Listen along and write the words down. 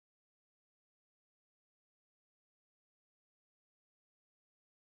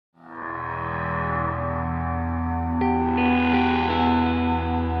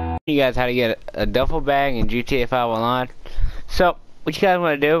You guys how to get a duffel bag in GTA 5 Online. So, what you guys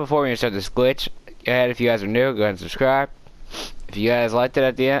want to do before we start this glitch, go ahead, if you guys are new, go ahead and subscribe. If you guys liked it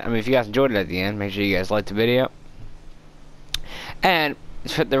at the end, if you guys enjoyed it at the end, make sure you guys like the video. And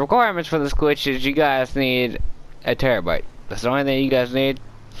for the requirements for this glitch is you guys need a terabyte. That's the only thing you guys need.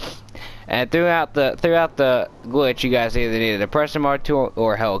 And throughout the glitch, you guys either need a Oppressor Mark II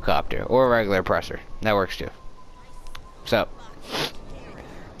or a helicopter or a regular oppressor. That works too. So,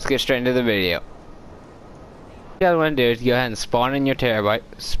 let's get straight into the video. What you guys want to do is go ahead and spawn in your terabyte.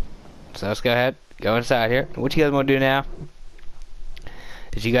 So let's go ahead, go inside here. What you guys want to do now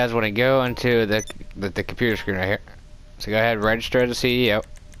is you guys want to go into the computer screen right here. So go ahead and register as a CEO.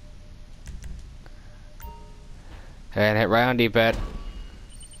 And hit right on D-pad.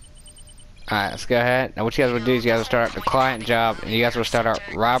 Alright, let's go ahead. Now what you guys will do is you guys will start the client job and you guys will start our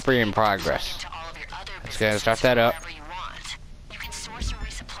robbery in progress. Let's go ahead and start that up.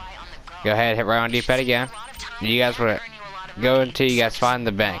 Go ahead, hit right on D-pad again. And you guys want to go until you guys find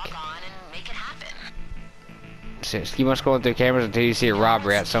the bank. So just keep on scrolling through cameras until you see a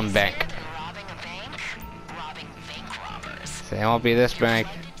robbery at some bank. So it won't be this bank.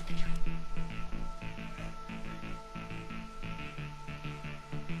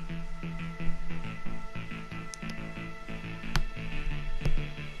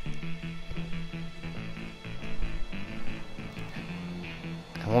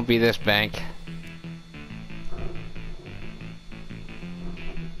 It won't be this bank.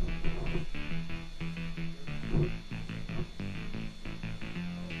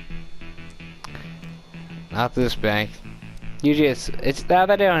 Not this bank. Usually it's now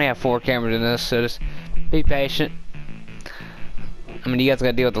that they only have 4 cameras in this, so just be patient. I mean, you guys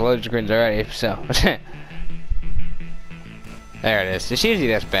gotta deal with the loading screens already, so there it is. It's usually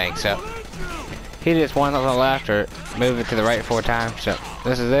this bank, so he just one on the left or move it to the right 4 times. So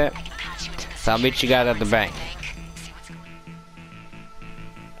this is it. So I'll meet you guys at the bank.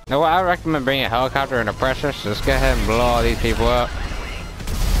 Now I recommend bringing a helicopter and a oppressor, so let's go ahead and blow all these people up.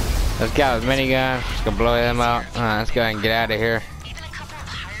 Let's get with miniguns, just gonna blow them out. Alright, let's go ahead and get out of here. Even a couple of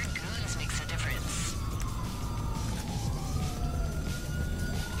hired goons makes a difference.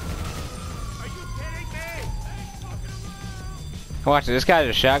 Are you kidding me? Watch it, this guy's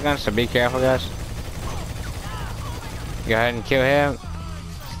a shotgun, so be careful, guys. Go ahead and kill him.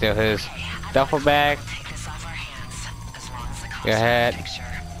 Steal his duffel bag. Go ahead.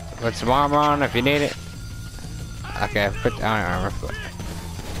 Put some armor on if you need it. Okay, put on armor.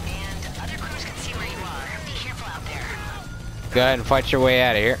 Go ahead and fight your way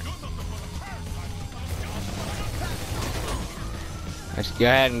out of here. Let's go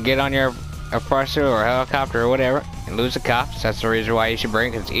ahead and get on your oppressor or helicopter or whatever and lose the cops. That's the reason why you should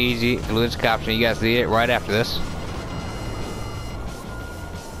bring it, 'cause it's easy to lose the cops and you guys need it right after this.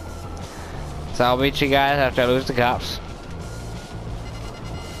 So I'll meet you guys after I lose the cops.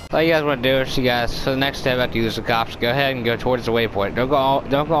 All you guys want to do is, you guys, so the next step after you lose the cops, go ahead and go towards the waypoint. Don't go on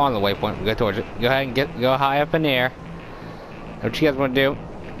the waypoint, but go towards it. Go ahead and go high up in the air. What you guys want to do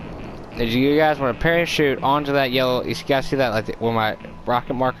is you guys want to parachute onto that yellow. You guys see that, like where my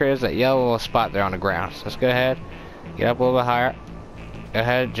rocket marker is, that yellow little spot there on the ground. So let's go ahead, get up a little bit higher. Go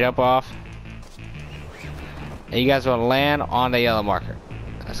ahead, jump off, and you guys want to land on the yellow marker.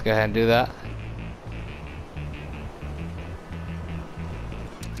 Let's go ahead and do that.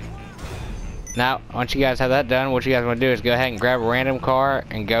 Now, once you guys have that done, what you guys want to do is go ahead and grab a random car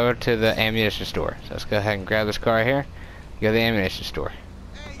and go to the ammunition store. So let's go ahead and grab this car right here. Go to the ammunition store.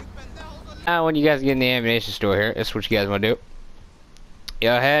 Now when you guys get in the ammunition store here, this is what you guys want to do.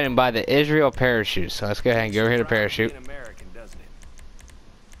 Go ahead and buy the Israel parachute. So let's go ahead and go over here to parachute.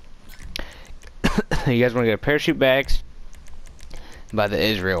 You guys want to get parachute bags. Buy the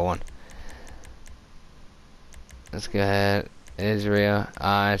Israel one. Let's go ahead. Israel.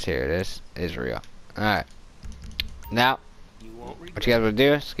 Here it is. Israel. Alright. Now, what you guys want to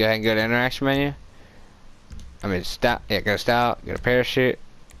do is go ahead and go to the interaction menu. Stop. Yeah, go to style, go to parachute,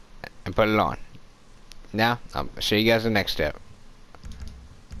 and put it on. Now, I'll show you guys the next step.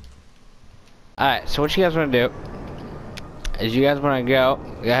 Alright, so what you guys want to do is you guys want to go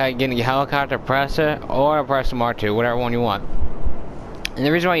ahead and get a helicopter oppressor or a Oppressor Mark II, whatever one you want. And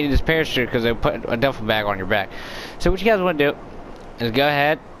the reason why you need this parachute is because they put a duffel bag on your back. So what you guys want to do is go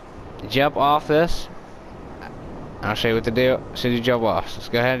ahead, jump off this. I'll show you what to do as soon as you jump off. So let's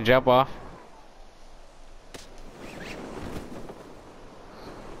go ahead and jump off.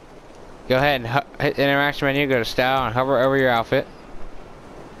 Go ahead and hit the interaction menu, go to style and hover over your outfit.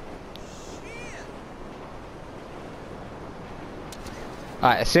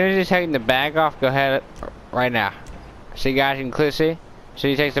 Alright, as soon as you're taking the bag off, go ahead right now. See guys, you can clearly see So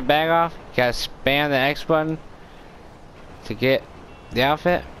you take the bag off, you gotta spam the X button to get the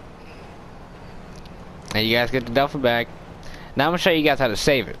outfit. And you guys get the duffel bag. Now I'm gonna show you guys how to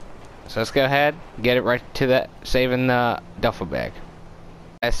save it. So let's go ahead, get it right to that saving the duffel bag.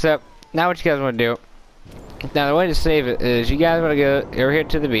 So now what you guys wanna do, now the way to save it is you guys wanna go over here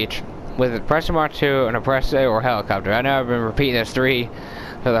to the beach with a Pressure Mark 2 and a Pressure or helicopter. I know I've been repeating this 3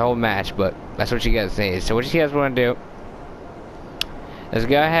 for the whole match, but that's what you guys need. So what you guys wanna do is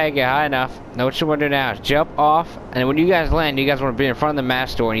go ahead, get high enough. Now what you want to do now is jump off, and when you guys land, you guys want to be in front of the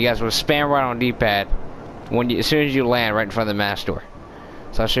mast door, and you guys want to spam right on D-pad as soon as you land right in front of the mast door.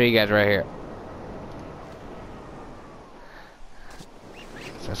 So I'll show you guys right here.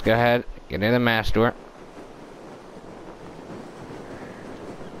 So let's go ahead, get in the mast door.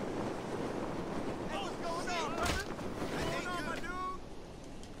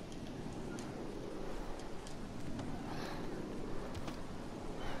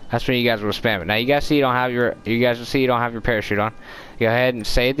 That's when you guys will spam it. Now you guys see you don't have your parachute on. Go ahead and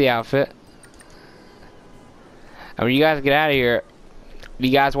save the outfit. And when you guys get out of here, you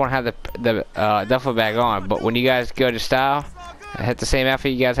guys want to have the duffel bag on. But when you guys go to style and hit the same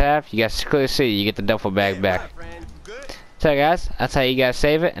outfit you guys have, you guys clearly see you get the duffel bag back. So guys, that's how you guys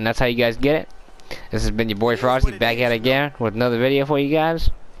save it, and that's how you guys get it. This has been your boy Frozzy back at it again with another video for you guys.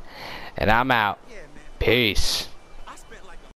 And I'm out. Peace.